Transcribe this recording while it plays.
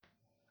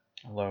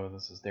Hello,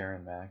 this is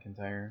Darren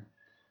McIntyre.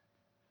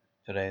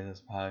 Today,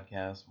 this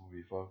podcast will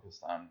be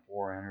focused on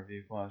 4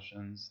 interview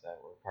questions that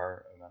were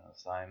part of an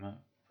assignment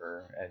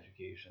for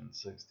Education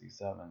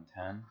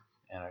 6710,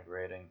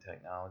 Integrating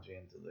Technology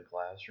into the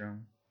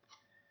Classroom.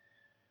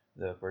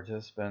 The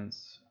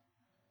participants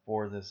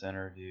for this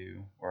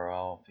interview were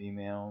all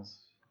females,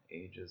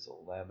 ages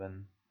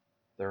 11,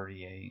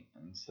 38,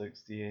 and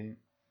 68,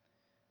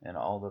 and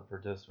all the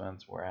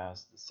participants were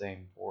asked the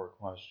same 4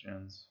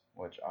 questions,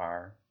 which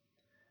are: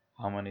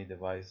 how many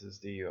devices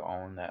do you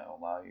own that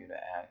allow you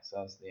to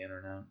access the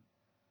internet?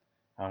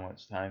 How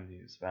much time do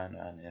you spend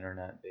on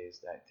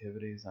internet-based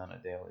activities on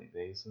a daily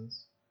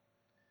basis?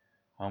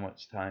 How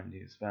much time do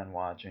you spend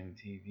watching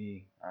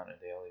TV on a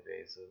daily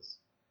basis?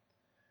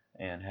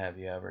 And have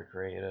you ever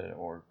created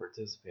or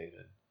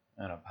participated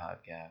in a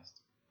podcast?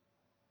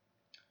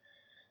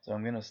 So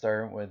I'm going to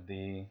start with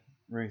the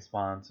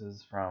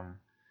responses from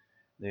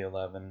the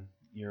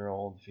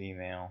 11-year-old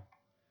female.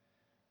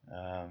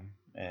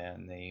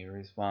 And the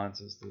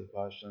responses to the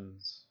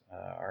questions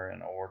are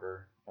in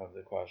order of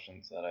the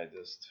questions that I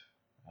just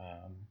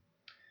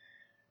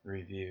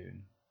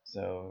reviewed.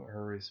 So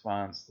her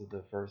response to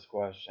the first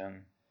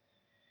question,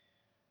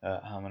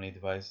 how many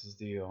devices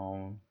do you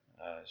own?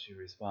 She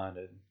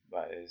responded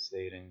by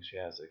stating she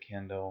has a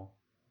Kindle,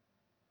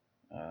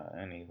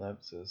 an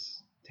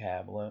Ellipsis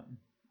tablet,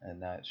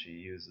 and that she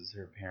uses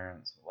her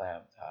parents'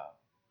 laptop.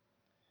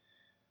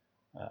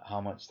 How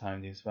much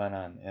time do you spend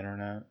on the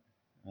internet?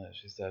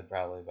 She said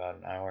probably about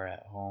an hour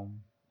at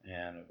home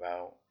and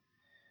about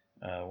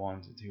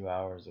 1 to 2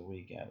 hours a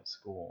week at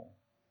school.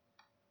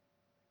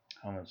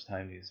 How much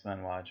time do you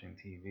spend watching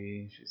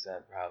TV? She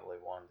said probably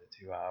 1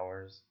 to 2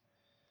 hours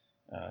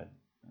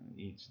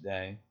each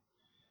day.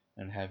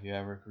 And have you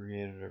ever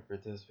created or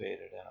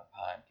participated in a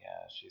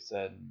podcast? She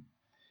said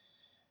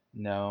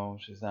no,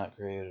 she's not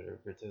created or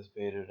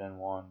participated in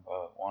one,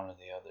 but one of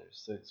the other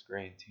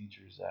 6th-grade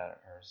teachers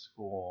at her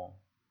school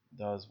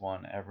does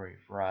one every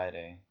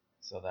Friday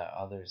so that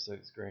other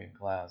 6th-grade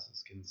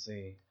classes can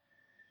see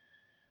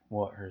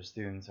what her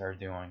students are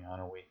doing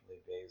on a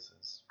weekly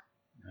basis.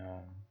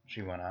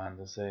 She went on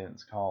to say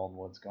it's called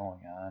What's Going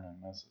On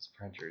in Mrs.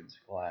 Pritchard's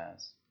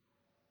Class.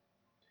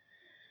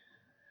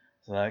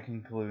 So that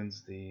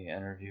concludes the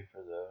interview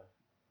for the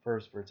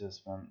first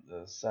participant.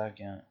 The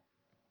second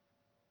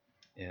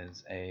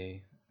is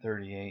a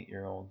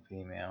 38-year-old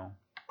female.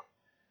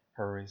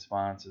 Her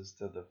responses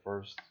to the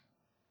first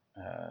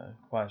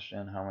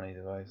question, how many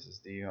devices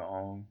do you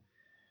own?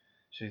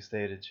 She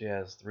stated she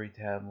has 3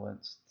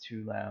 tablets,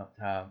 2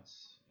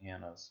 laptops,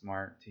 and a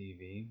smart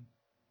TV.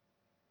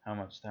 How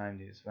much time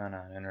do you spend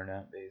on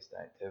internet-based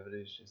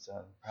activities? She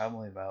said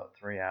probably about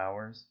 3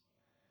 hours.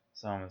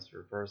 Some is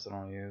for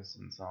personal use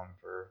and some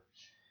for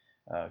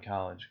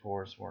college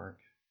coursework.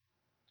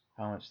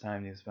 How much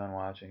time do you spend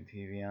watching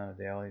TV on a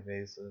daily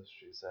basis?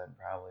 She said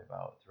probably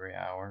about 3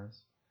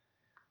 hours.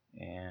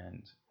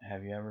 And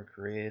have you ever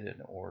created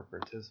or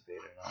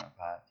participated on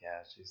a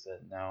podcast? She said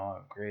no,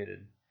 I've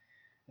created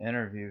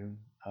interview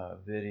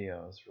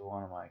videos for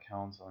one of my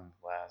counseling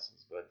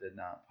classes, but did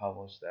not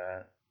publish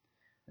that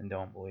and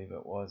don't believe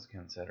it was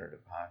considered a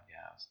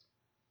podcast.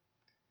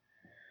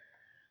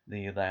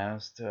 The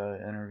last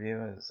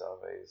interview is of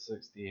a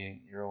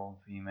 68-year-old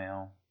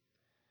female.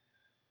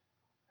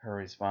 Her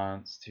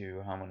response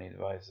to how many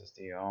devices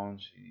do you own?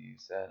 She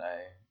said,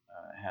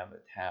 I have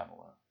a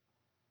tablet.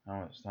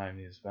 How much time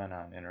do you spend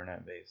on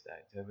internet-based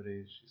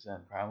activities? She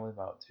said probably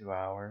about 2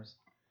 hours.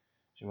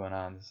 She went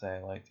on to say,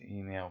 I like to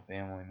email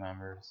family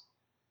members,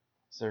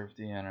 surf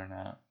the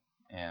internet,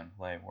 and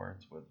play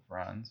words with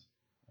friends,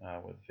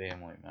 with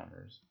family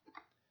members.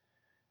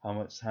 How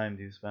much time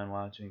do you spend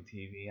watching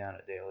TV on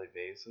a daily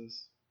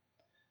basis?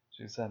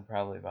 She said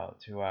probably about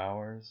 2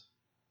 hours.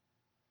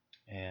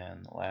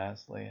 And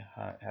lastly,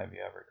 have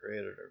you ever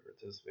created or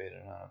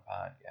participated on a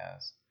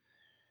podcast?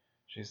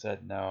 She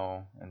said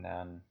no, and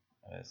then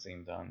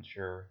seemed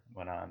unsure,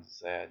 went on to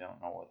say, I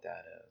don't know what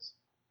that is.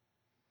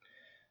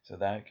 So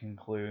that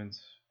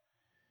concludes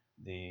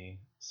the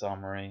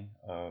summary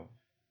of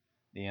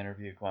the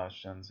interview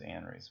questions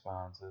and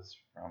responses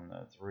from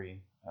the 3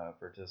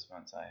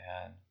 participants I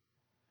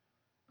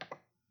had.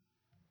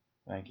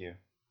 Thank you.